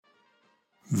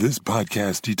This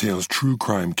podcast details true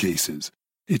crime cases.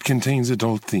 It contains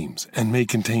adult themes and may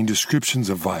contain descriptions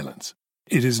of violence.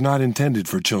 It is not intended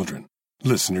for children.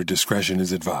 Listener discretion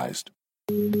is advised.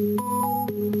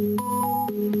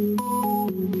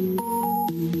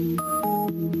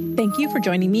 Thank you for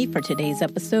joining me for today's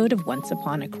episode of Once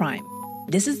Upon a Crime.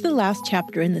 This is the last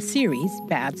chapter in the series,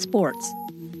 Bad Sports,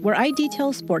 where I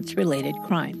detail sports-related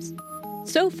crimes.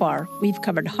 So far, we've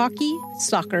covered hockey,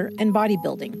 soccer, and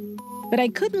bodybuilding. But I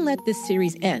couldn't let this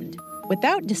series end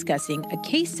without discussing a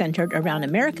case centered around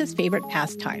America's favorite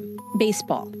pastime,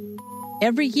 baseball.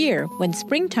 Every year, when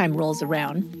springtime rolls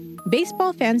around,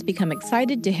 baseball fans become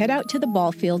excited to head out to the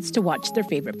ball fields to watch their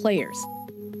favorite players.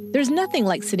 There's nothing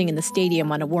like sitting in the stadium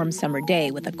on a warm summer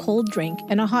day with a cold drink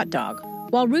and a hot dog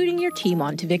while rooting your team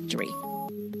on to victory.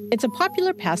 It's a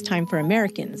popular pastime for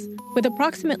Americans, with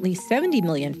approximately 70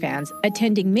 million fans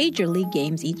attending major league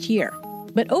games each year.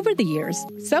 But over the years,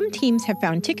 some teams have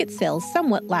found ticket sales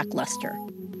somewhat lackluster.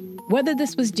 Whether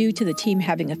this was due to the team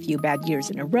having a few bad years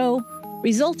in a row,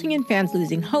 resulting in fans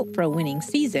losing hope for a winning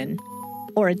season,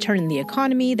 or a turn in the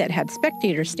economy that had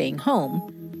spectators staying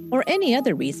home, or any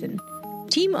other reason,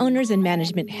 team owners and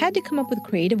management had to come up with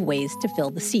creative ways to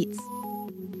fill the seats.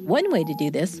 One way to do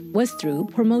this was through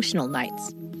promotional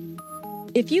nights.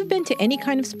 If you've been to any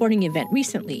kind of sporting event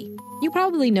recently, you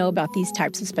probably know about these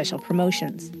types of special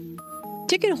promotions.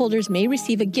 Ticket holders may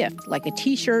receive a gift like a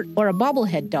t-shirt or a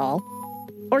bobblehead doll,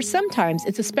 or sometimes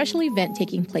it's a special event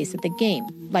taking place at the game,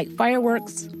 like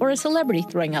fireworks or a celebrity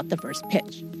throwing out the first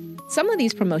pitch. Some of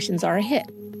these promotions are a hit,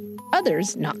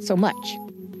 others not so much.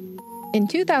 In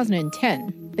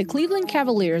 2010, the Cleveland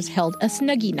Cavaliers held a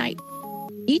Snuggie Night.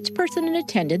 Each person in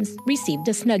attendance received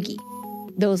a Snuggie,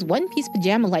 those one-piece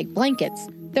pajama-like blankets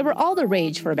that were all the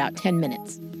rage for about 10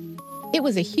 minutes. It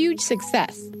was a huge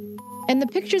success, and the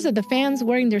pictures of the fans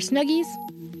wearing their Snuggies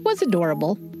was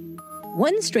adorable.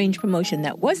 One strange promotion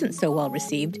that wasn't so well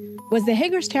received was the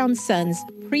Hagerstown Suns'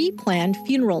 pre-planned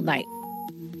funeral night.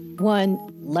 One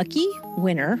lucky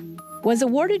winner was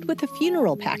awarded with a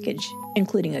funeral package,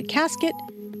 including a casket,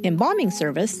 embalming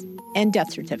service, and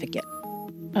death certificate.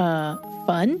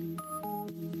 Fun?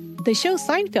 The show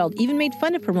Seinfeld even made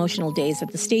fun of promotional days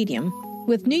at the stadium,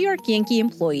 with New York Yankee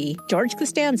employee George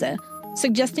Costanza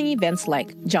suggesting events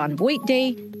like John Voight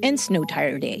Day and Snow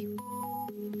Tire Day.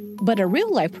 But a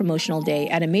real-life promotional day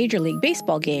at a Major League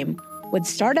Baseball game would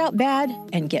start out bad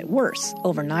and get worse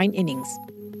over 9 innings.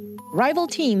 Rival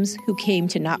teams who came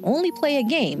to not only play a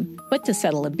game, but to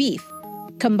settle a beef,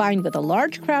 combined with a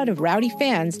large crowd of rowdy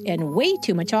fans and way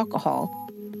too much alcohol,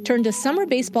 turned a summer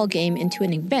baseball game into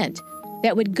an event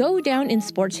that would go down in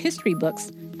sports history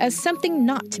books as something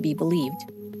not to be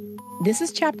believed. This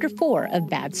is Chapter 4 of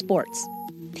Bad Sports,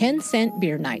 10-cent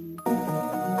beer night.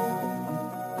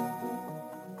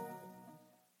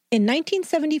 In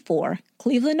 1974,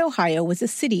 Cleveland, Ohio was a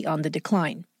city on the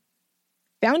decline.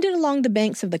 Founded along the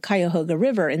banks of the Cuyahoga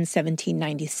River in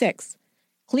 1796,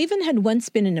 Cleveland had once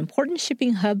been an important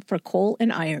shipping hub for coal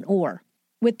and iron ore.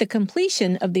 With the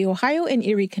completion of the Ohio and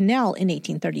Erie Canal in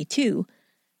 1832,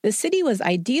 the city was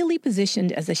ideally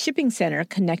positioned as a shipping center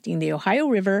connecting the Ohio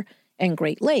River and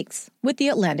Great Lakes with the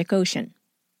Atlantic Ocean.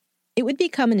 It would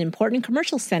become an important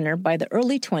commercial center by the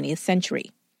early 20th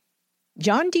century.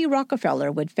 John D.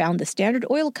 Rockefeller would found the Standard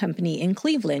Oil Company in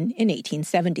Cleveland in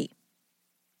 1870.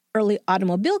 Early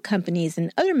automobile companies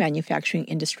and other manufacturing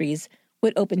industries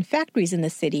would open factories in the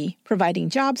city, providing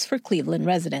jobs for Cleveland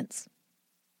residents.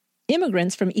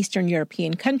 Immigrants from Eastern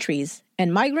European countries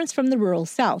and migrants from the rural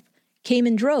South came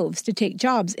in droves to take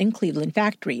jobs in Cleveland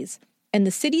factories, and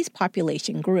the city's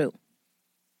population grew.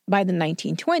 By the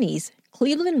 1920s,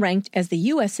 Cleveland ranked as the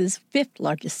U.S.'s 5th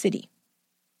largest city.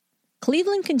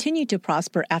 Cleveland continued to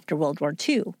prosper after World War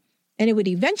II, and it would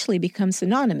eventually become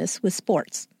synonymous with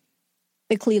sports.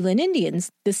 The Cleveland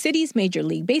Indians, the city's Major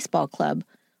League Baseball club,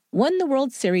 won the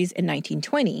World Series in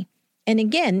 1920 and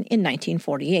again in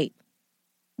 1948.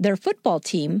 Their football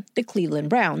team, the Cleveland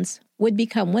Browns, would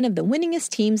become one of the winningest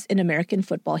teams in American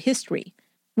football history,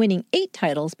 winning 8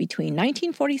 titles between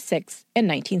 1946 and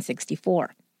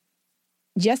 1964.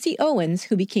 Jesse Owens,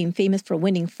 who became famous for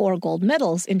winning 4 gold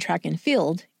medals in track and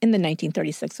field in the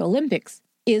 1936 Olympics,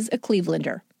 is a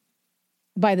Clevelander.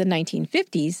 By the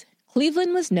 1950s,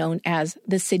 Cleveland was known as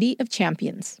the City of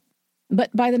Champions.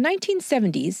 But by the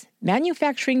 1970s,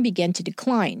 manufacturing began to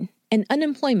decline and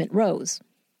unemployment rose.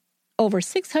 Over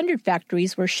 600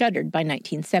 factories were shuttered by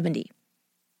 1970.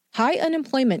 High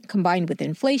unemployment combined with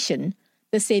inflation,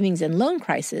 the savings and loan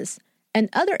crisis, and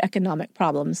other economic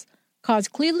problems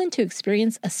caused Cleveland to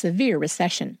experience a severe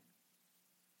recession.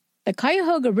 The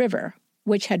Cuyahoga River,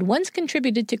 which had once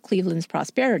contributed to Cleveland's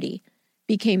prosperity,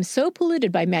 became so polluted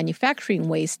by manufacturing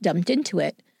waste dumped into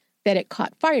it that it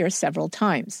caught fire several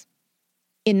times.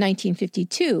 In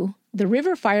 1952, the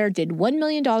river fire did $1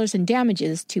 million in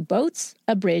damages to boats,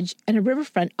 a bridge, and a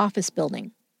riverfront office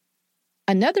building.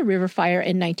 Another river fire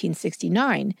in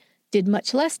 1969 did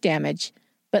much less damage,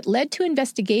 but led to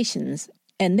investigations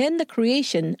and then the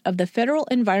creation of the Federal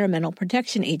Environmental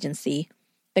Protection Agency,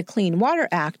 the Clean Water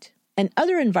Act, and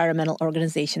other environmental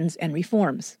organizations and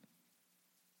reforms.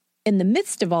 In the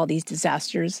midst of all these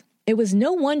disasters, it was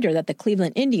no wonder that the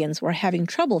Cleveland Indians were having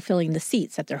trouble filling the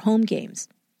seats at their home games.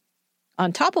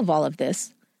 On top of all of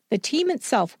this, the team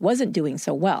itself wasn't doing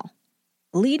so well.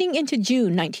 Leading into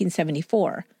June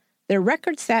 1974, their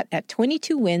record sat at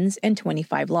 22 wins and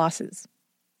 25 losses.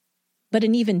 But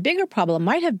an even bigger problem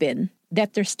might have been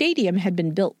that their stadium had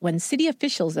been built when city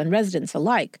officials and residents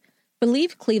alike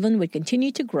believed Cleveland would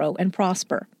continue to grow and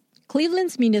prosper.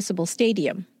 Cleveland's Municipal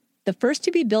Stadium, the first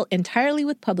to be built entirely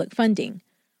with public funding,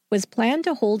 was planned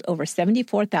to hold over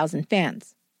 74,000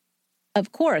 fans.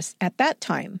 Of course, at that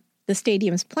time, the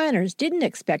stadium's planners didn't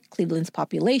expect Cleveland's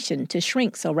population to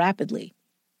shrink so rapidly.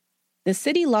 The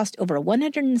city lost over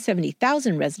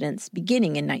 170,000 residents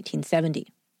beginning in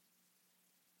 1970.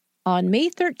 On May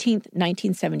 13,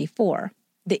 1974,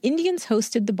 the Indians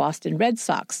hosted the Boston Red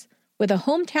Sox with a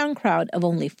hometown crowd of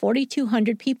only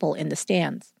 4,200 people in the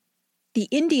stands. The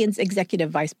Indians'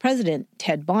 executive vice president,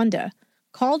 Ted Bonda,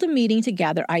 called a meeting to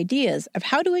gather ideas of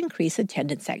how to increase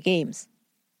attendance at games.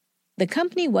 The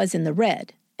company was in the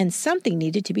red, and something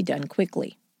needed to be done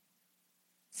quickly.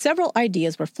 Several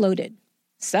ideas were floated,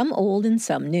 some old and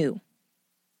some new.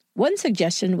 One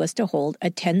suggestion was to hold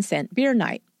a 10-cent beer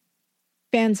night.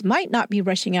 Fans might not be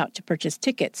rushing out to purchase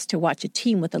tickets to watch a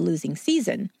team with a losing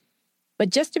season, but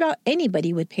just about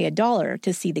anybody would pay $1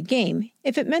 to see the game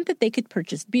if it meant that they could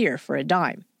purchase beer for a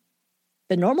dime.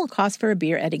 The normal cost for a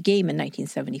beer at a game in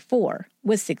 1974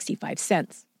 was 65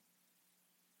 cents.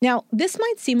 Now, this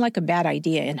might seem like a bad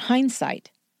idea in hindsight,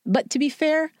 but to be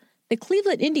fair, the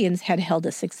Cleveland Indians had held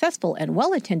a successful and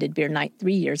well-attended beer night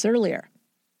 3 years earlier.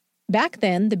 Back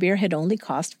then, the beer had only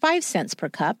cost 5 cents per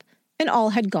cup, and all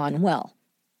had gone well.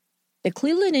 The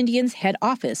Cleveland Indians head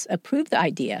office approved the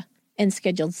idea and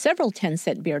scheduled several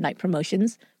 10-cent beer night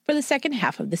promotions for the second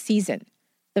half of the season,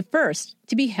 the first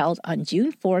to be held on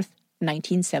June 4th,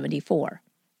 1974.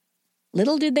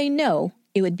 Little did they know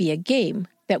it would be a game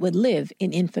that would live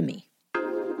in infamy.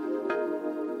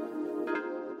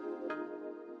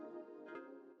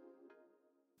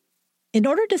 In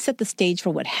order to set the stage for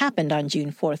what happened on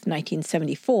June 4th,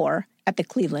 1974, at the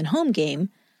Cleveland home game,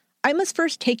 I must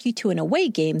first take you to an away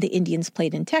game the Indians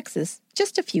played in Texas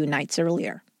just a few nights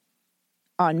earlier.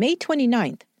 On May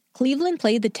 29th, Cleveland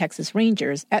played the Texas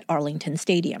Rangers at Arlington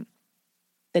Stadium.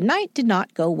 The night did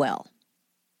not go well.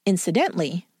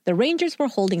 Incidentally, the Rangers were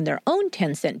holding their own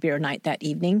 10-cent beer night that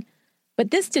evening,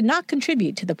 but this did not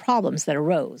contribute to the problems that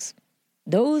arose.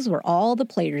 Those were all the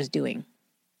players doing.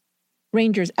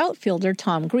 Rangers outfielder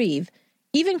Tom Grieve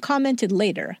even commented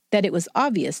later that it was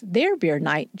obvious their beer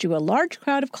night drew a large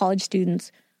crowd of college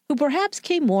students who perhaps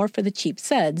came more for the cheap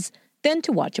suds than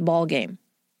to watch a ball game.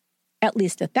 At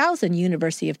least 1,000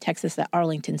 University of Texas at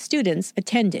Arlington students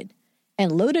attended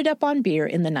and loaded up on beer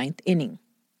in the ninth inning.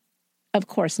 Of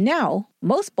course, now,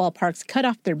 most ballparks cut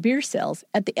off their beer sales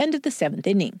at the end of the seventh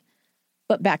inning.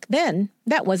 But back then,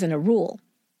 that wasn't a rule.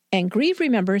 And Grieve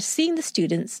remembers seeing the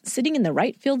students sitting in the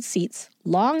right field seats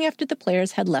long after the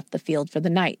players had left the field for the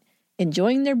night,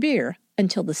 enjoying their beer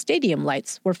until the stadium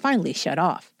lights were finally shut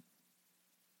off.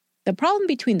 The problem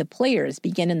between the players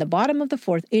began in the bottom of the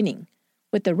fourth inning,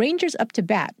 with the Rangers up to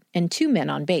bat and 2 men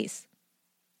on base.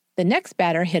 The next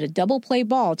batter hit a double play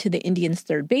ball to the Indians'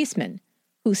 third baseman,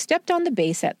 who stepped on the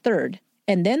base at third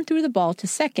and then threw the ball to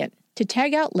second to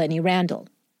tag out Lenny Randle.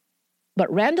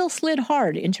 But Randle slid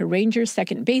hard into Rangers'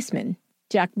 second baseman,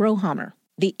 Jack Brohammer.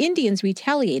 The Indians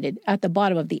retaliated at the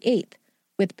bottom of the eighth,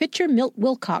 with pitcher Milt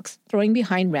Wilcox throwing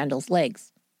behind Randle's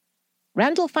legs.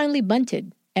 Randle finally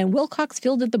bunted, and Wilcox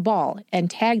fielded the ball and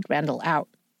tagged Randle out.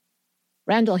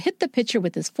 Randle hit the pitcher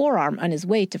with his forearm on his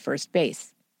way to first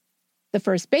base. The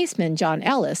first baseman, John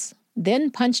Ellis,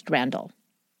 then punched Randle.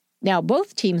 Now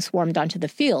both teams swarmed onto the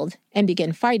field and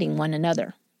began fighting one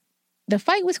another. The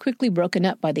fight was quickly broken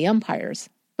up by the umpires,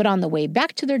 but on the way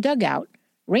back to their dugout,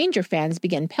 Ranger fans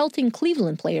began pelting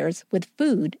Cleveland players with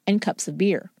food and cups of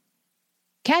beer.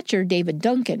 Catcher David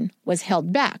Duncan was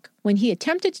held back when he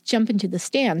attempted to jump into the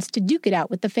stands to duke it out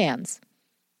with the fans.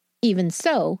 Even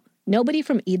so, nobody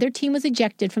from either team was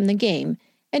ejected from the game,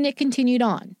 and it continued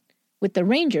on, with the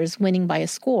Rangers winning by a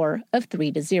score of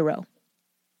 3-0.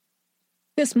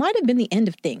 This might have been the end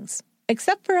of things,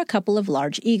 except for a couple of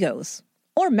large egos.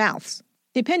 or mouths,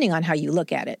 depending on how you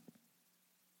look at it.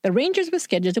 The Rangers were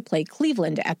scheduled to play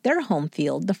Cleveland at their home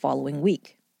field the following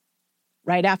week.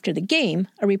 Right after the game,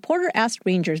 a reporter asked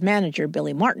Rangers manager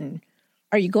Billy Martin,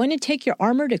 "Are you going to take your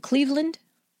armor to Cleveland?"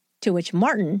 To which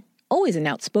Martin, always an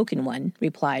outspoken one,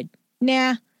 replied,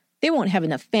 "Nah, they won't have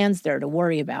enough fans there to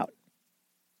worry about."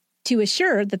 To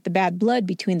assure that the bad blood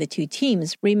between the two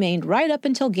teams remained right up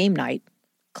until game night,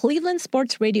 Cleveland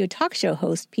sports radio talk show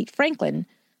host Pete Franklin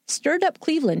stirred up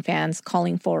Cleveland fans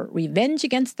calling for revenge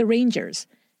against the Rangers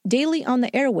daily on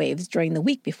the airwaves during the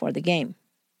week before the game.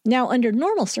 Now, under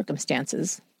normal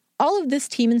circumstances, all of this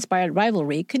team-inspired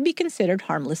rivalry could be considered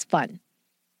harmless fun.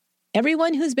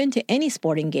 Everyone who's been to any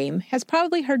sporting game has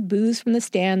probably heard boos from the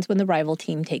stands when the rival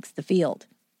team takes the field.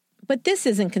 But this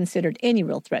isn't considered any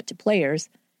real threat to players.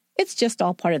 It's just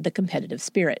all part of the competitive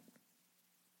spirit.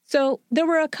 So, there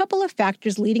were a couple of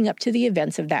factors leading up to the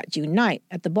events of that June night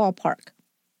at the ballpark.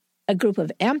 A group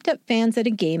of amped-up fans at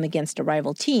a game against a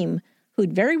rival team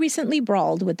who'd very recently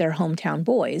brawled with their hometown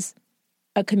boys,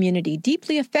 a community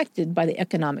deeply affected by the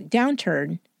economic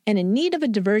downturn and in need of a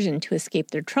diversion to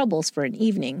escape their troubles for an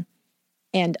evening,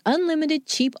 and unlimited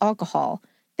cheap alcohol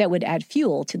that would add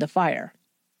fuel to the fire.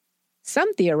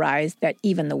 Some theorized that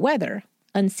even the weather,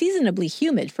 unseasonably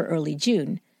humid for early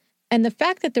June, and the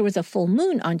fact that there was a full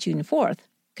moon on June 4th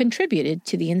contributed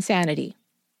to the insanity.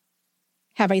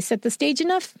 Have I set the stage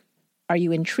enough? Are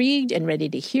you intrigued and ready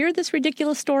to hear this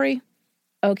ridiculous story?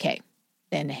 Okay,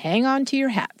 then hang on to your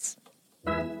hats.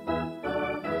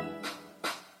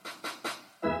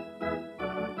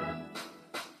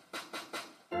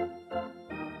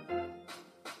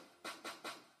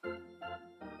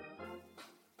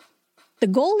 The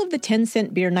goal of the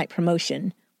 10-cent beer night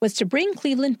promotion was to bring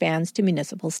Cleveland fans to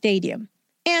Municipal Stadium,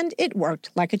 and it worked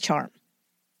like a charm.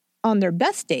 On their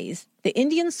best days, the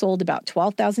Indians sold about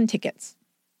 12,000 tickets,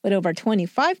 but over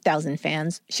 25,000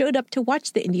 fans showed up to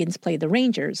watch the Indians play the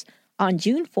Rangers on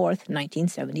June 4th,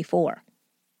 1974.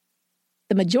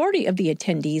 The majority of the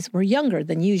attendees were younger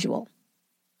than usual.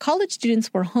 College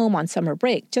students were home on summer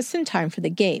break just in time for the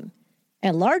game,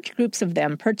 and large groups of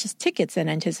them purchased tickets in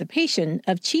anticipation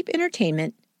of cheap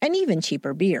entertainment and even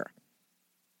cheaper beer.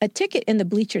 A ticket in the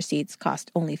bleacher seats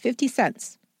cost only 50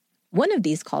 cents. One of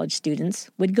these college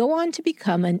students would go on to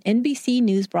become an NBC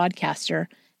News broadcaster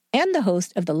and the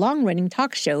host of the long-running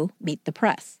talk show Meet the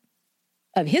Press.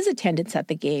 Of his attendance at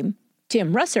the game,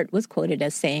 Tim Russert was quoted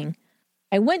as saying,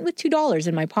 "I went with $2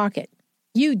 in my pocket.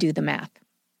 You do the math."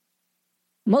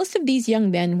 Most of these young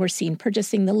men were seen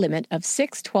purchasing the limit of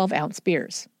 6 12-ounce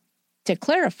beers. To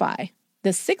clarify,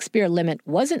 the 6-beer limit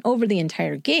wasn't over the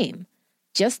entire game,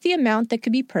 just the amount that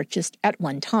could be purchased at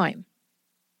one time.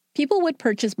 People would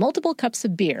purchase multiple cups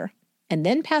of beer and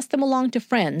then pass them along to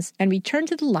friends and return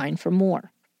to the line for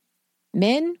more.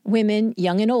 Men, women,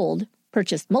 young and old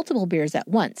purchased multiple beers at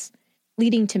once,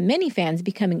 leading to many fans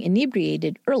becoming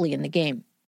inebriated early in the game.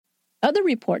 Other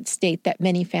reports state that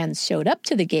many fans showed up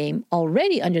to the game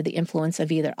already under the influence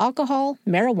of either alcohol,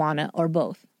 marijuana, or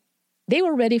both. They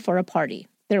were ready for a party.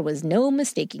 There was no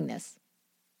mistaking this.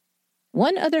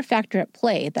 One other factor at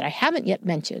play that I haven't yet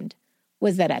mentioned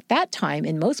was that at that time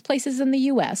in most places in the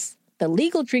U.S., the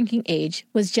legal drinking age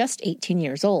was just 18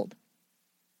 years old.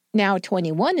 Now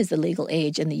 21 is the legal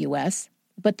age in the U.S.,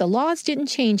 but the laws didn't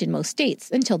change in most states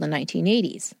until the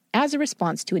 1980s, as a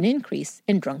response to an increase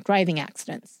in drunk driving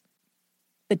accidents.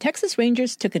 The Texas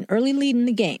Rangers took an early lead in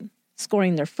the game,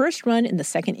 scoring their first run in the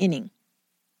second inning.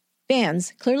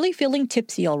 Fans, clearly feeling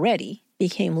tipsy already,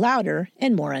 became louder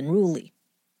and more unruly.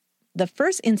 The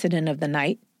first incident of the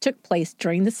night took place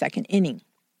during the second inning.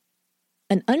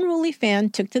 An unruly fan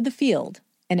took to the field,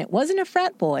 and it wasn't a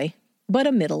frat boy, but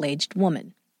a middle-aged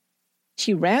woman.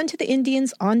 She ran to the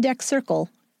Indians' on-deck circle,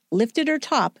 lifted her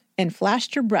top, and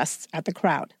flashed her breasts at the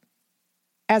crowd.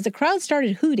 As the crowd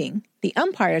started hooting, the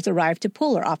umpires arrived to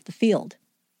pull her off the field.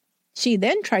 She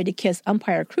then tried to kiss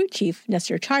umpire crew chief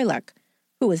Nestor Chilek,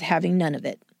 who was having none of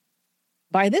it.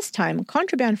 By this time,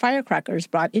 contraband firecrackers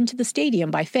brought into the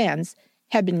stadium by fans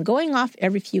had been going off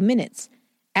every few minutes,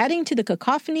 adding to the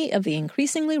cacophony of the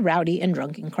increasingly rowdy and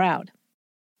drunken crowd.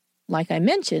 Like I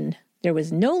mentioned, there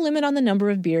was no limit on the number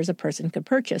of beers a person could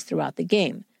purchase throughout the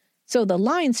game, so the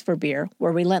lines for beer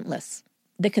were relentless.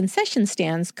 The concession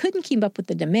stands couldn't keep up with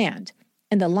the demand,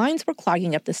 and the lines were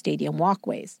clogging up the stadium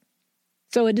walkways.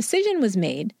 So a decision was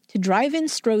made to drive in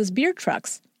Stroh's beer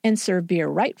trucks and serve beer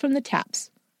right from the taps.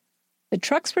 The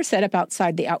trucks were set up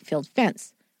outside the outfield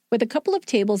fence, with a couple of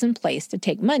tables in place to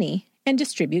take money and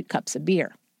distribute cups of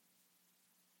beer.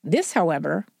 This,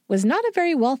 however, was not a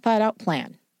very well thought-out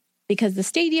plan, because the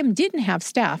stadium didn't have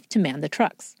staff to man the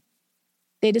trucks.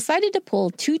 they decided to pull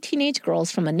 2 teenage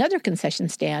girls from another concession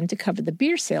stand to cover the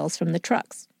beer sales from the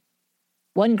trucks.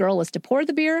 One girl was to pour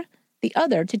the beer, the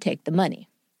other to take the money.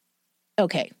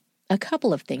 Okay, a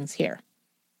couple of things here.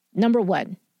 Number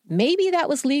 1, maybe that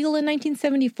was legal in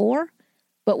 1974,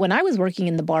 but when I was working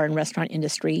in the bar and restaurant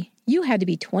industry, you had to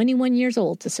be 21 years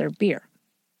old to serve beer.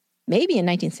 Maybe in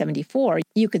 1974,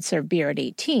 you could serve beer at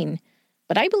 18,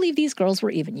 but I believe these girls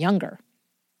were even younger.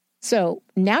 So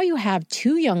now you have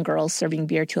 2 young girls serving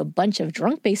beer to a bunch of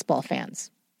drunk baseball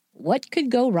fans. What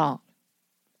could go wrong?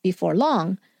 Before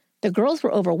long, the girls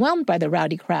were overwhelmed by the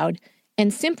rowdy crowd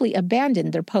and simply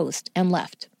abandoned their post and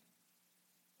left.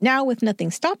 Now, with nothing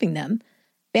stopping them,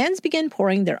 fans began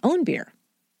pouring their own beer.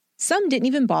 Some didn't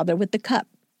even bother with the cup,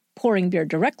 pouring beer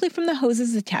directly from the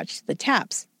hoses attached to the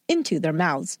taps into their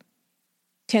mouths.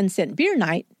 10-cent beer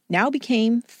night now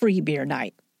became free beer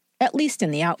night, at least in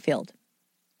the outfield.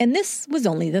 And this was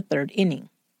only the 3rd inning.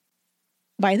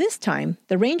 By this time,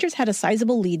 the Rangers had a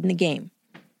sizable lead in the game.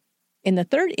 In the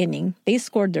 3rd inning, they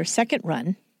scored their 2nd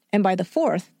run, and by the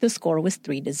 4th, the score was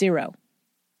 3-0.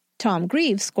 Tom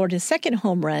Greaves scored his 2nd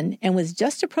home run and was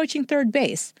just approaching third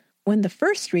base when the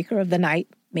first streaker of the night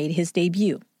made his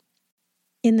debut.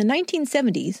 In the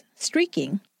 1970s,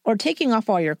 streaking, or taking off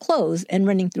all your clothes and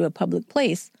running through a public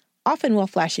place, often while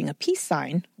flashing a peace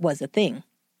sign, was a thing.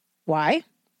 Why?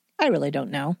 I really don't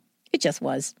know. It just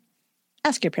was.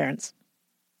 Ask your parents.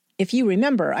 If you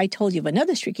remember, I told you of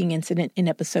another streaking incident in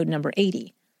episode number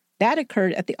 80. That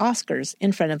occurred at the Oscars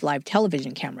in front of live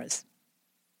television cameras.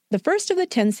 The first of the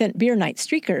 10-cent beer night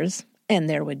streakers, and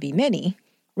there would be many,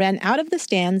 ran out of the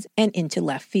stands and into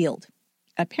left field.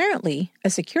 Apparently,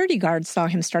 a security guard saw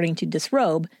him starting to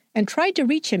disrobe and tried to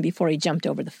reach him before he jumped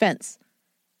over the fence.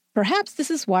 Perhaps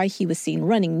this is why he was seen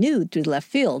running nude through left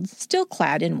field, still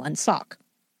clad in one sock.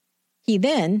 He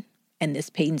then, and this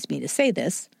pains me to say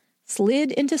this,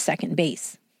 slid into second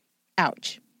base.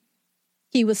 Ouch.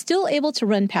 He was still able to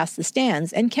run past the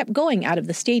stands and kept going out of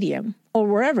the stadium, or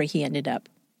wherever he ended up.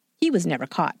 He was never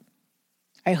caught.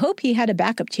 I hope he had a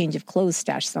backup change of clothes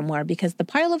stashed somewhere because the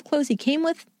pile of clothes he came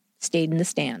with stayed in the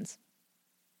stands.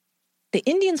 The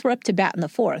Indians were up to bat in the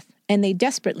 4th, and they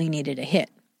desperately needed a hit.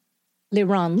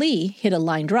 LeRon Lee hit a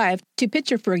line drive to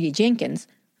pitcher Fergie Jenkins,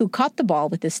 who caught the ball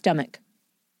with his stomach.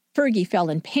 Fergie fell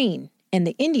in pain, and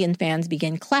the Indian fans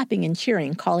began clapping and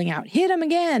cheering, calling out, "Hit him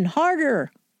again!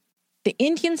 Harder!" The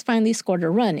Indians finally scored a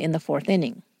run in the 4th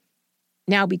inning.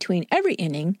 Now, between every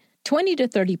inning, 20 to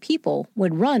 30 people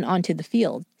would run onto the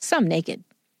field, some naked.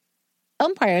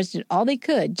 Umpires did all they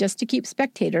could just to keep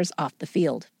spectators off the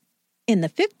field. In the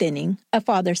 5th inning, a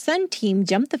father-son team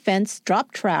jumped the fence,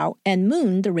 dropped trow, and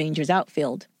mooned the Rangers'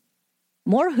 outfield.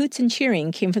 More hoots and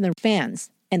cheering came from the fans,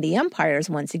 and the umpires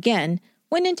once again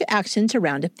went into action to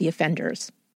round up the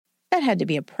offenders. That had to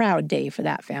be a proud day for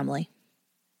that family.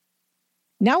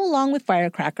 Now, along with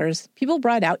firecrackers, people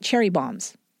brought out cherry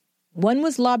bombs. One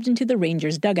was lobbed into the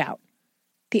Rangers' dugout.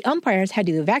 The umpires had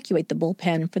to evacuate the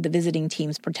bullpen for the visiting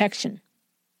team's protection.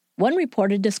 One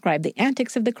reporter described the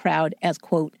antics of the crowd as,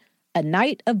 quote, "a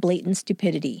night of blatant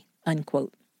stupidity,"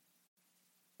 unquote.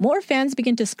 More fans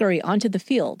began to scurry onto the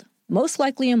field, most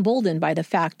likely emboldened by the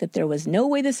fact that there was no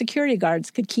way the security guards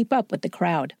could keep up with the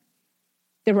crowd.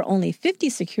 There were only 50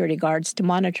 security guards to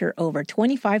monitor over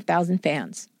 25,000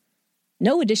 fans.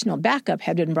 No additional backup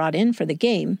had been brought in for the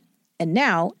game, and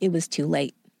now it was too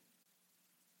late.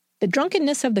 The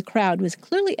drunkenness of the crowd was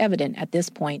clearly evident at this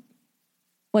point.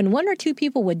 When 1 or 2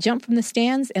 people would jump from the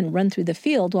stands and run through the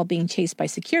field while being chased by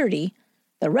security,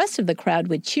 the rest of the crowd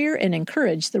would cheer and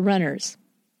encourage the runners.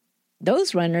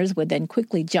 Those runners would then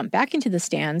quickly jump back into the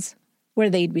stands, where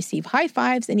they'd receive high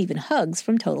fives and even hugs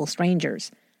from total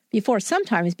strangers, before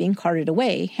sometimes being carted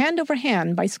away hand over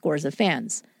hand by scores of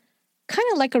fans. Kind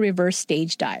of like a reverse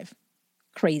stage dive.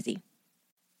 Crazy.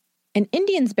 An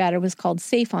Indians batter was called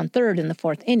safe on third in the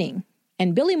 4th inning,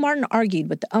 and Billy Martin argued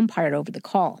with the umpire over the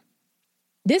call.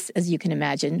 This, as you can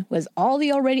imagine, was all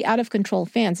the already out-of-control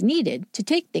fans needed to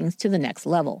take things to the next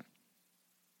level.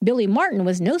 Billy Martin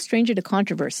was no stranger to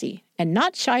controversy, and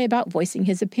not shy about voicing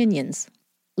his opinions,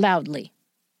 loudly.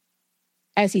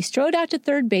 As he strode out to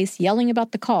third base yelling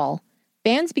about the call,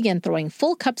 fans began throwing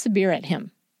full cups of beer at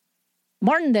him.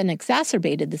 Martin then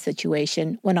exacerbated the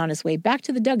situation when on his way back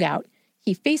to the dugout,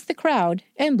 he faced the crowd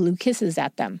and blew kisses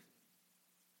at them.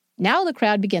 Now the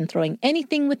crowd began throwing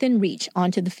anything within reach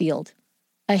onto the field.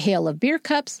 A hail of beer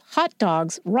cups, hot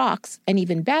dogs, rocks, and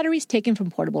even batteries taken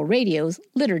from portable radios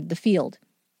littered the field.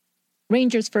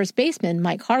 Rangers first baseman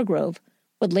Mike Hargrove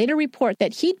would later report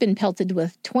that he'd been pelted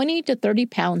with 20 to 30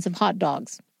 pounds of hot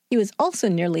dogs. He was also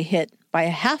nearly hit by a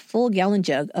half-full gallon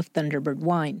jug of Thunderbird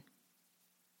wine.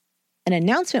 An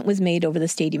announcement was made over the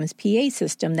stadium's PA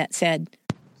system that said,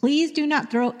 "Please do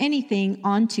not throw anything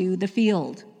onto the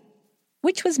field,"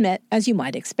 which was met as you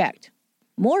might expect.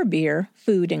 More beer,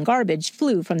 food, and garbage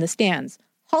flew from the stands,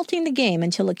 halting the game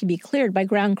until it could be cleared by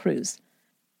ground crews.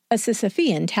 A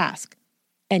Sisyphean task.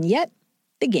 And yet,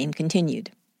 the game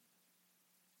continued.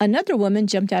 Another woman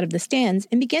jumped out of the stands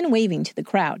and began waving to the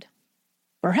crowd.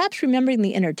 Perhaps remembering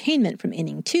the entertainment from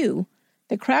inning 2,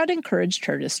 the crowd encouraged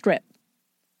her to strip.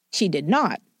 She did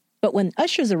not, but when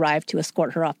ushers arrived to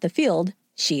escort her off the field,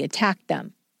 she attacked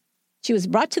them. She was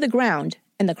brought to the ground,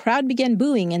 and the crowd began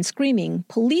booing and screaming,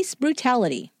 "Police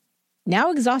brutality."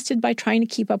 Now exhausted by trying to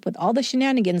keep up with all the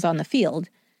shenanigans on the field,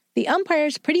 the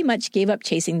umpires pretty much gave up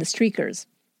chasing the streakers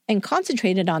and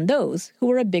concentrated on those who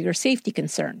were a bigger safety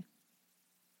concern.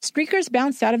 Streakers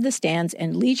bounced out of the stands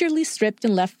and leisurely stripped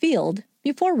in left field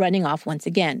before running off once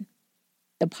again.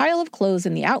 The pile of clothes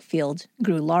in the outfield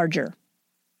grew larger.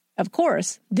 Of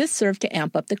course, this served to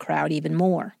amp up the crowd even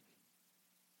more.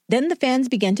 Then the fans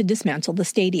began to dismantle the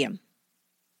stadium.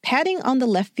 Padding on the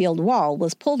left field wall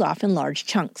was pulled off in large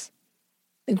chunks.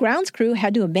 The grounds crew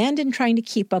had to abandon trying to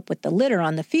keep up with the litter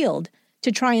on the field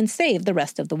to try and save the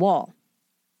rest of the wall.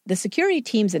 The security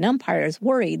teams and umpires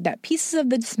worried that pieces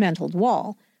of the dismantled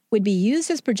wall would be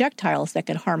used as projectiles that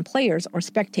could harm players or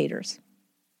spectators.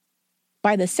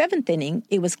 By the 7th inning,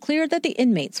 it was clear that the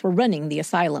inmates were running the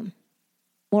asylum.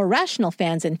 More rational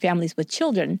fans and families with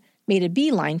children made a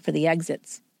beeline for the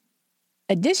exits.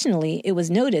 Additionally, it was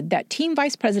noted that Team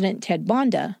Vice President Ted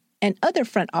Bonda and other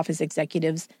front office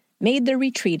executives made their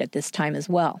retreat at this time as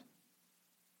well.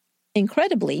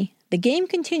 Incredibly, the game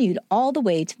continued all the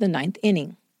way to the 9th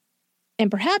inning. And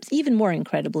perhaps even more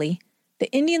incredibly,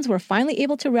 the Indians were finally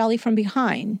able to rally from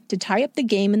behind to tie up the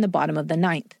game in the bottom of the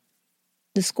 9th.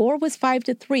 The score was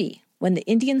 5-3 when the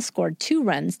Indians scored 2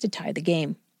 runs to tie the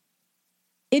game.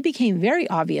 It became very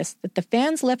obvious that the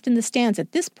fans left in the stands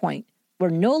at this point were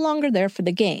no longer there for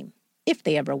the game, if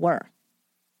they ever were.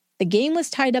 The game was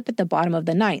tied up at the bottom of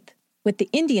the 9th, with the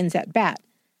Indians at bat,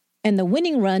 and the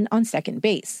winning run on second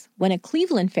base, when a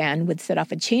Cleveland fan would set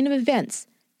off a chain of events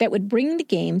that would bring the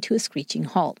game to a screeching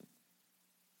halt.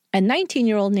 A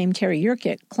 19-year-old named Terry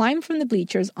Yurkit climbed from the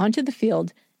bleachers onto the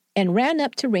field and ran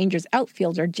up to Rangers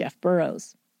outfielder Jeff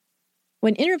Burroughs.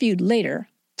 When interviewed later,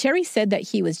 Terry said that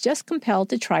he was just compelled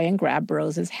to try and grab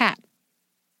Burroughs' hat.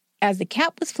 As the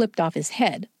cap was flipped off his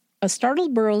head, a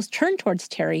startled Burroughs turned towards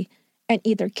Terry and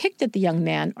either kicked at the young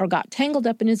man or got tangled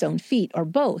up in his own feet, or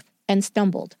both, and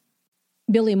stumbled.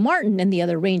 Billy Martin and the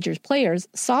other Rangers players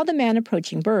saw the man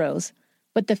approaching Burroughs,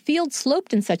 but the field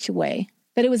sloped in such a way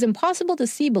that it was impossible to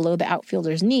see below the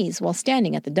outfielder's knees while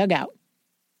standing at the dugout.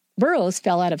 Burroughs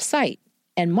fell out of sight,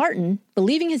 and Martin,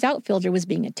 believing his outfielder was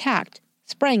being attacked,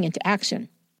 sprang into action.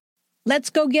 "Let's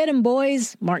go get him,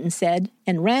 boys," Martin said,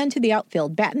 and ran to the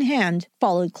outfield bat in hand,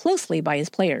 followed closely by his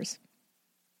players.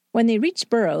 When they reached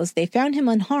Burroughs, they found him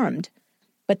unharmed,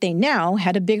 but they now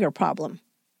had a bigger problem.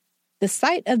 The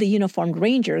sight of the uniformed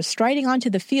Rangers striding onto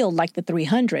the field like the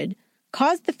 300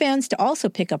 caused the fans to also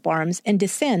pick up arms and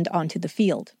descend onto the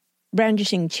field.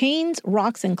 Brandishing chains,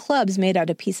 rocks, and clubs made out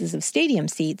of pieces of stadium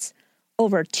seats,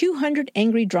 over 200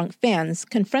 angry drunk fans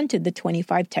confronted the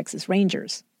 25 Texas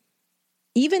Rangers.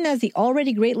 Even as the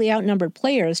already greatly outnumbered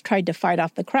players tried to fight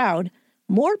off the crowd,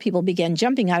 more people began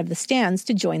jumping out of the stands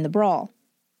to join the brawl.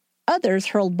 Others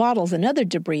hurled bottles and other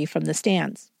debris from the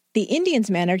stands. The Indians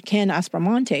manager Ken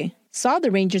Aspromonte saw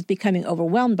the Rangers becoming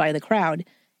overwhelmed by the crowd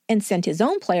and sent his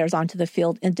own players onto the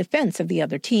field in defense of the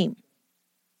other team.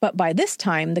 But by this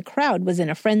time, the crowd was in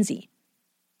a frenzy.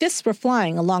 Fists were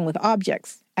flying along with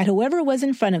objects at whoever was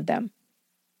in front of them.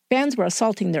 Fans were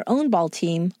assaulting their own ball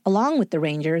team, along with the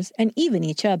Rangers, and even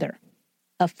each other.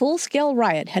 A full-scale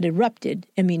riot had erupted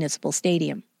in Municipal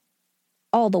Stadium.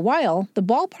 All the while, the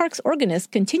ballpark's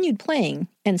organist continued playing,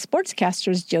 and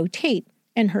sportscasters Joe Tate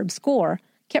and Herb Score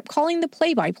kept calling the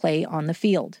play-by-play on the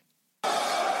field.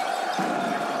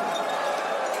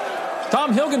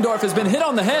 Tom Hilgendorf has been hit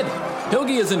on the head.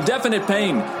 Hilge is in definite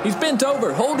pain. He's bent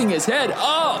over, holding his head.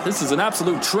 Oh, this is an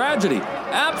absolute tragedy.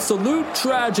 Absolute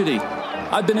tragedy.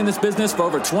 I've been in this business for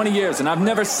over 20 years, and I've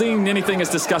never seen anything as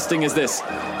disgusting as this.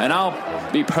 And I'll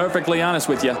be perfectly honest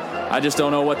with you, I just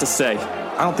don't know what to say.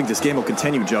 I don't think this game will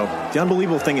continue, Joe. The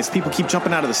unbelievable thing is people keep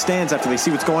jumping out of the stands after they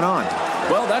see what's going on.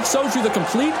 Well, that shows you the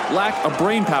complete lack of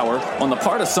brain power on the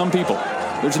part of some people.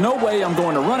 There's no way I'm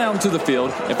going to run out into the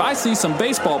field if I see some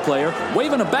baseball player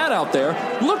waving a bat out there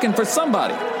looking for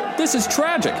somebody. This is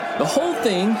tragic. The whole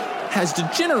thing has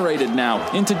degenerated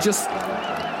now into just...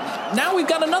 Now we've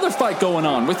got another fight going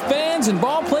on with fans and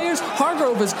ball players.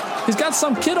 Hargrove has got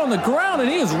some kid on the ground, and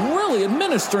he is really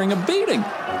administering a beating.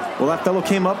 Well, that fellow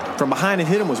came up from behind and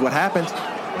hit him was what happened.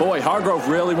 Boy, Hargrove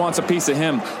really wants a piece of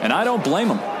him, and I don't blame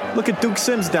him. Look at Duke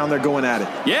Sims down there going at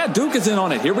it. Yeah, Duke is in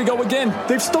on it. Here we go again.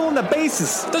 They've stolen the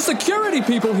bases. The security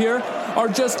people here are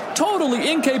just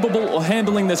totally incapable of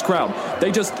handling this crowd.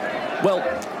 They just, well,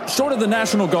 short of the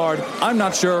National Guard, I'm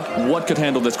not sure what could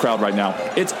handle this crowd right now.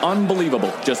 It's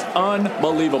unbelievable. Just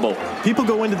unbelievable. People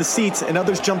go into the seats and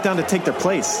others jump down to take their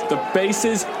place. The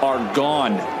bases are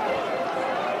gone.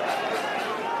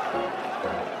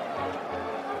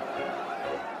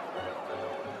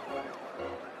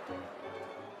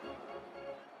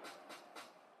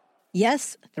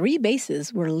 Yes, 3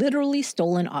 bases were literally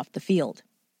stolen off the field.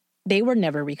 They were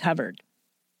never recovered.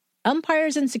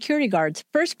 Umpires and security guards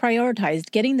first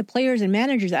prioritized getting the players and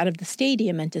managers out of the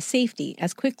stadium and to safety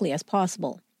as quickly as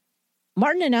possible.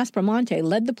 Martin and Aspromonte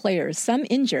led the players, some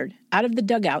injured, out of the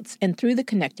dugouts and through the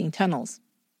connecting tunnels.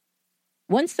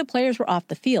 Once the players were off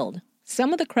the field,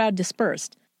 some of the crowd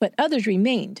dispersed, but others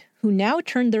remained, who now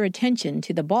turned their attention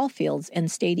to the ball fields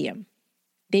and stadium.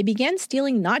 They began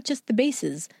stealing not just the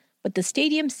bases, but the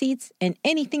stadium seats and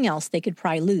anything else they could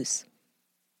pry loose.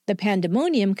 The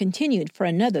pandemonium continued for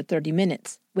another 30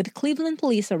 minutes, with Cleveland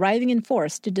police arriving in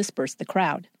force to disperse the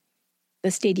crowd. The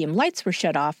stadium lights were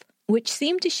shut off, which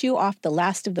seemed to shoo off the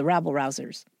last of the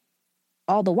rabble-rousers.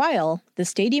 All the while, the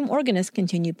stadium organist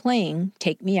continued playing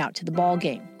 "Take Me Out to the Ball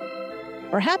Game."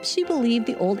 Perhaps she believed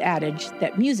the old adage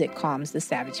that music calms the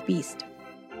savage beast.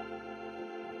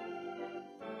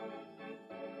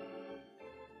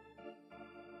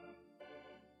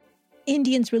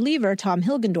 Indians reliever Tom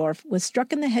Hilgendorf was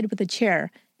struck in the head with a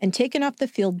chair and taken off the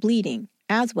field bleeding,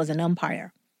 as was an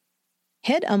umpire.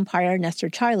 Head umpire Nestor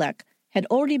Chilek had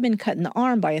already been cut in the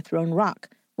arm by a thrown rock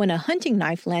when a hunting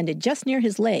knife landed just near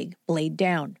his leg, blade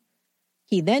down.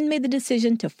 He then made the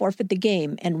decision to forfeit the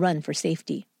game and run for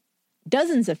safety.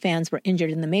 Dozens of fans were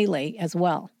injured in the melee as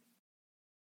well.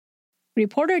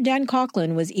 Reporter Dan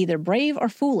Coughlin was either brave or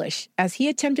foolish as he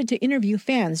attempted to interview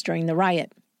fans during the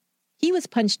riot. He was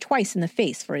punched twice in the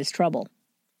face for his trouble.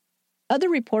 Other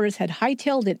reporters had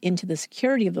hightailed it into the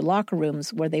security of the locker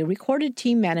rooms where they recorded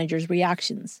team managers'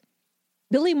 reactions.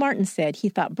 Billy Martin said he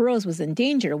thought Burroughs was in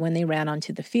danger when they ran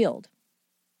onto the field.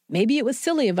 "Maybe it was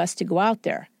silly of us to go out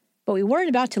there, but we weren't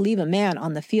about to leave a man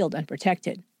on the field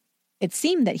unprotected. It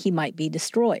seemed that he might be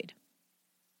destroyed."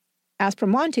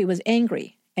 Aspromonte was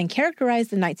angry and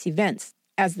characterized the night's events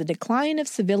as the decline of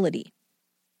civility.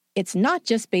 "It's not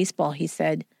just baseball," he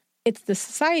said. "It's the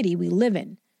society we live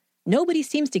in. Nobody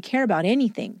seems to care about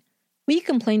anything. We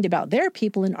complained about their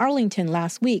people in Arlington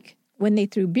last week when they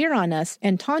threw beer on us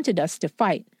and taunted us to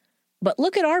fight. But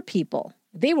look at our people.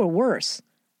 They were worse.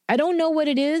 I don't know what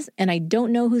it is, and I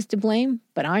don't know who's to blame,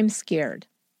 but I'm scared."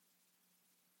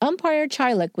 Umpire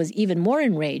Chilek was even more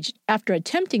enraged after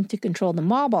attempting to control the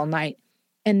mob all night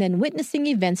and then witnessing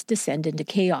events descend into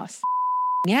chaos.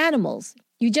 "Animals.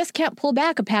 You just can't pull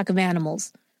back a pack of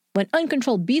animals. When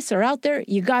uncontrolled beasts are out there,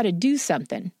 you gotta do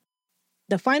something."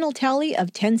 The final tally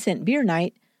of 10-cent beer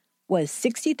night was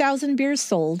 60,000 beers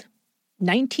sold,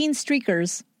 19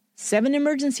 streakers, 7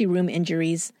 emergency room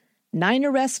injuries, 9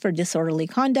 arrests for disorderly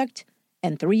conduct,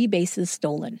 and 3 bases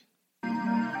stolen.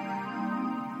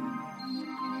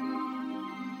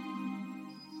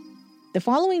 The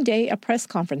following day, a press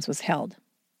conference was held.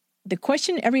 The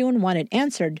question everyone wanted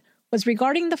answered was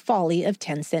regarding the folly of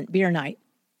 10-cent beer night.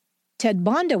 Ted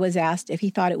Bonda was asked if he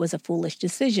thought it was a foolish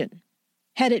decision.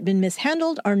 Had it been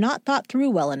mishandled or not thought through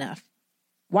well enough?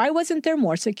 Why wasn't there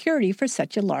more security for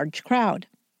such a large crowd?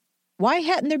 Why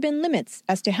hadn't there been limits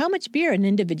as to how much beer an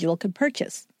individual could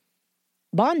purchase?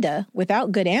 Bonda,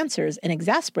 without good answers and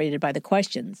exasperated by the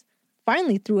questions,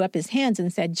 finally threw up his hands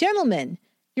and said, "Gentlemen,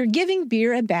 you're giving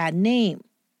beer a bad name."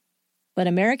 But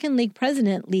American League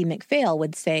President Lee MacPhail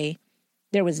would say,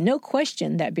 there was no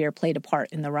question that beer played a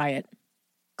part in the riot.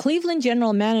 Cleveland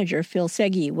general manager Phil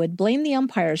Segui would blame the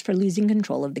umpires for losing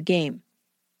control of the game.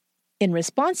 In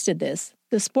response to this,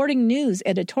 the Sporting News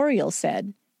editorial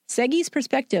said, Segui's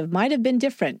perspective might have been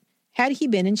different had he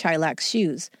been in Chilek's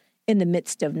shoes, in the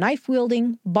midst of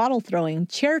knife-wielding, bottle-throwing,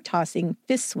 chair-tossing,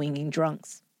 fist-swinging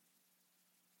drunks.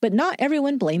 But not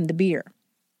everyone blamed the beer.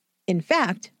 In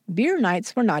fact, beer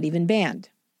nights were not even banned.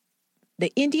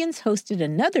 The Indians hosted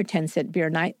another 10-cent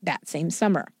beer night that same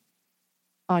summer.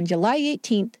 On July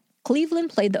 18th, Cleveland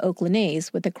played the Oakland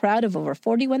A's with a crowd of over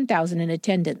 41,000 in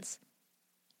attendance.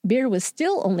 Beer was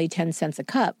still only 10 cents a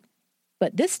cup,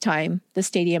 but this time the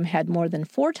stadium had more than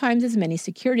 4 times as many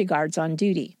security guards on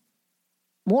duty.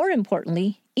 More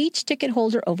importantly, each ticket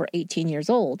holder over 18 years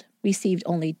old received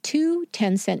only 2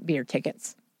 10-cent beer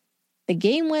tickets. The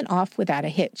game went off without a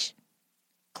hitch.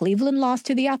 Cleveland lost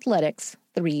to the Athletics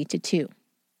 3-2.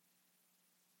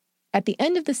 At the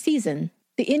end of the season,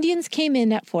 the Indians came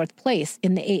in at 4th place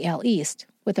in the AL East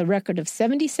with a record of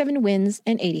 77 wins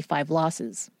and 85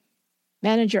 losses.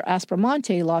 Manager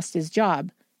Aspromonte lost his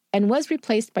job and was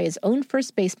replaced by his own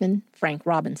first baseman, Frank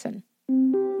Robinson.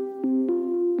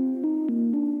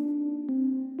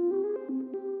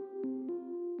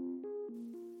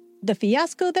 The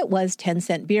fiasco that was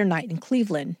 10-cent beer night in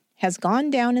Cleveland has gone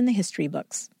down in the history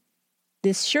books.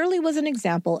 This surely was an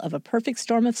example of a perfect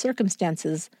storm of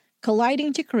circumstances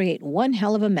colliding to create one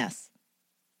hell of a mess.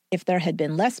 If there had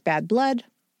been less bad blood,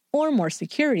 or more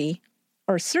security,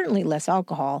 or certainly less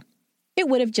alcohol, it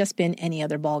would have just been any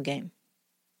other ballgame.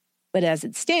 But as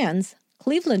it stands,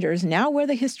 Clevelanders now wear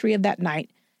the history of that night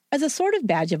as a sort of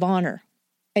badge of honor.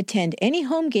 Attend any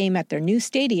home game at their new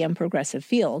stadium, Progressive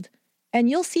Field, and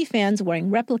you'll see fans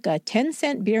wearing replica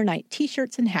 10-cent beer night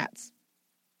t-shirts and hats.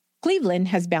 Cleveland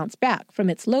has bounced back from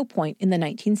its low point in the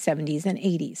 1970s and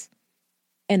 80s.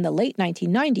 In the late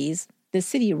 1990s, the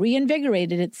city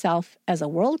reinvigorated itself as a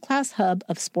world-class hub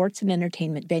of sports and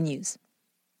entertainment venues.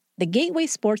 The Gateway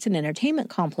Sports and Entertainment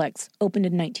Complex, opened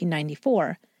in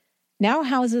 1994, now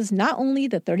houses not only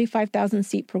the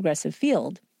 35,000-seat Progressive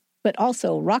Field, but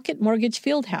also Rocket Mortgage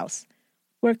Fieldhouse,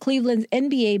 where Cleveland's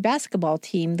NBA basketball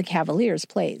team, the Cavaliers,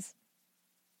 plays.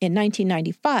 In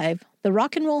 1995, the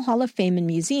Rock and Roll Hall of Fame and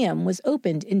Museum was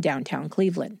opened in downtown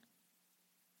Cleveland.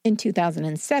 In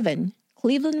 2007,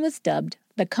 Cleveland was dubbed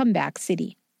the Comeback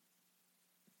City.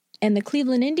 And the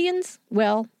Cleveland Indians?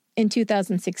 Well, in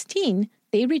 2016,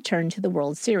 they returned to the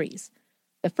World Series,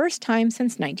 the first time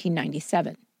since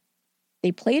 1997.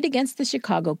 They played against the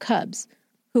Chicago Cubs,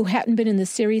 who hadn't been in the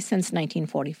series since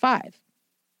 1945.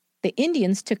 The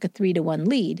Indians took a 3-1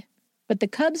 lead, but the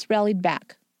Cubs rallied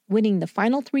back, winning the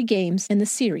final 3 games in the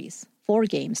series,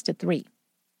 4-3.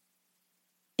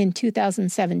 In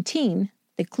 2017,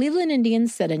 the Cleveland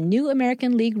Indians set a new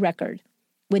American League record,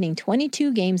 winning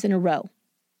 22 games in a row.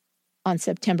 On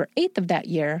September 8th of that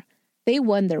year, they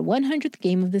won their 100th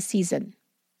game of the season,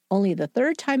 only the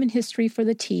 3rd time in history for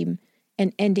the team,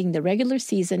 and ending the regular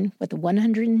season with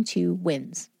 102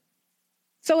 wins.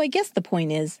 So I guess the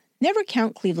point is, never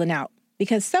count Cleveland out,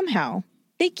 because somehow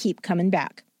they keep coming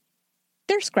back.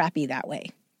 They're scrappy that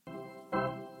way.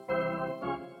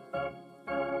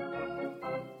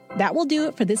 That will do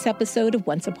it for this episode of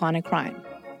Once Upon a Crime.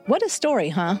 What a story,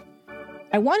 huh?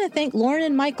 I want to thank Lauren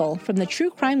and Michael from the True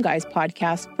Crime Guys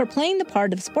podcast for playing the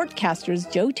part of sportscasters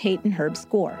Joe Tate and Herb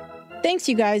Score. Thanks,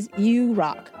 you guys. You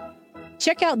rock.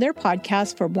 Check out their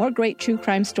podcast for more great true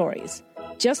crime stories.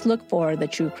 Just look for the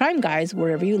True Crime Guys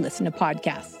wherever you listen to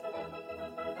podcasts.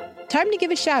 Time to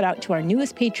give a shout out to our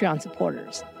newest Patreon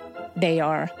supporters. They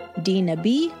are Dina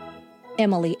B,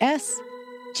 Emily S,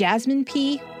 Jasmine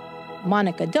P,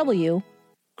 Monica W,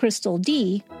 Crystal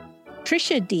D,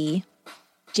 Trisha D,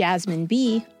 Jasmine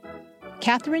B,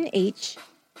 Catherine H,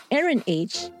 Aaron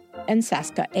H, and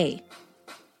Saska A.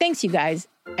 Thanks, you guys.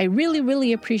 I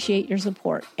really appreciate your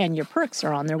support, and your perks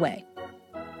are on their way.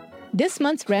 This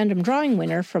month's random drawing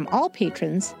winner from all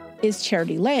patrons is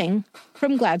Charity Lang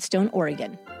from Gladstone,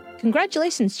 Oregon.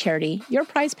 Congratulations, Charity. Your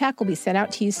prize pack will be sent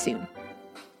out to you soon.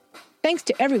 Thanks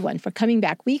to everyone for coming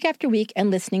back week after week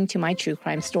and listening to my true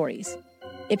crime stories.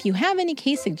 If you have any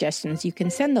case suggestions, you can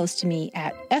send those to me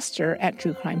at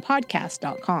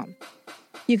esther@truecrimepodcast.com.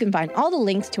 You can find all the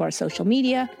links to our social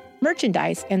media,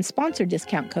 merchandise, and sponsor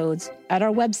discount codes at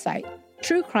our website,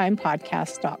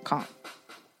 truecrimepodcast.com.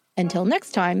 Until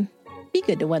next time, be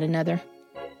good to one another.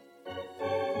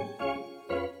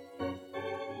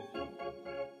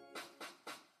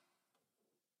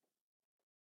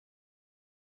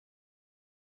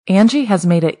 Angie has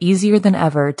made it easier than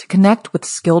ever to connect with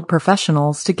skilled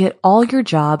professionals to get all your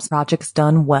jobs projects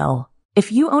done well. If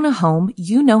you own a home,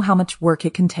 you know how much work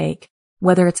it can take,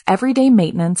 whether it's everyday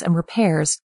maintenance and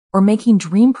repairs or making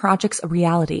dream projects a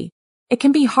reality. It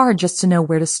can be hard just to know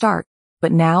where to start,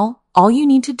 but now all you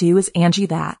need to do is Angie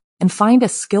that and find a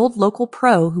skilled local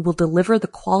pro who will deliver the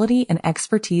quality and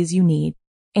expertise you need.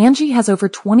 Angie has over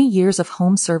 20 years of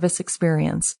home service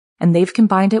experience, and they've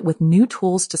combined it with new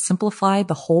tools to simplify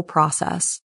the whole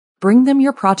process. Bring them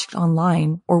your project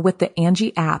online or with the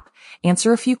Angie app,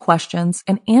 answer a few questions,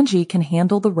 and Angie can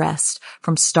handle the rest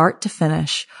from start to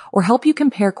finish, or help you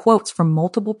compare quotes from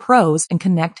multiple pros and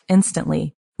connect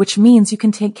instantly, which means you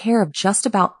can take care of just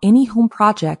about any home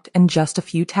project in just a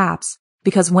few taps.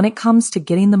 Because when it comes to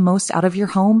getting the most out of your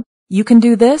home, you can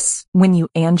do this when you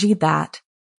Angie that.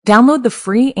 Download the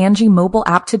free Angie mobile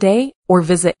app today or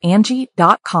visit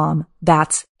Angie.com.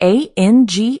 That's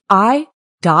ANGI.com.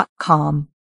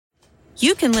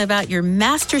 You can live out your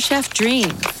MasterChef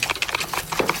dreams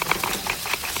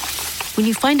when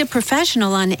you find a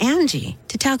professional on Angie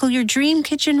to tackle your dream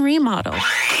kitchen remodel.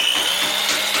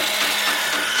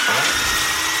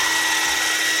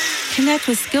 Connect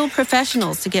with skilled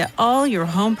professionals to get all your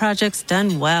home projects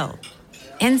done well.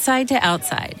 Inside to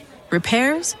outside,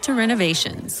 repairs to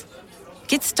renovations.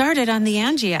 Get started on the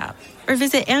Angie app or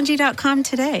visit Angie.com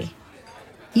today.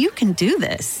 You can do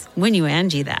this when you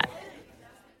Angie that.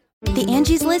 The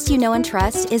Angie's List you know and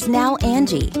trust is now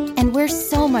Angie, and we're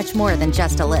so much more than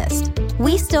just a list.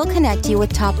 We still connect you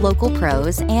with top local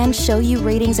pros and show you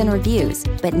ratings and reviews,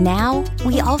 but now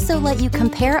we also let you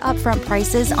compare upfront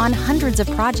prices on hundreds of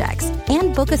projects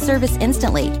and book a service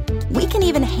instantly. We can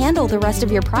even handle the rest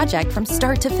of your project from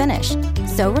start to finish.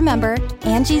 So remember,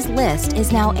 Angie's List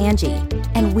is now Angie,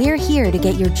 and we're here to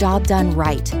get your job done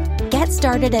right. Get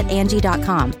started at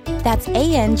Angie.com. That's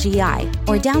ANGI,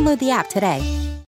 or download the app today.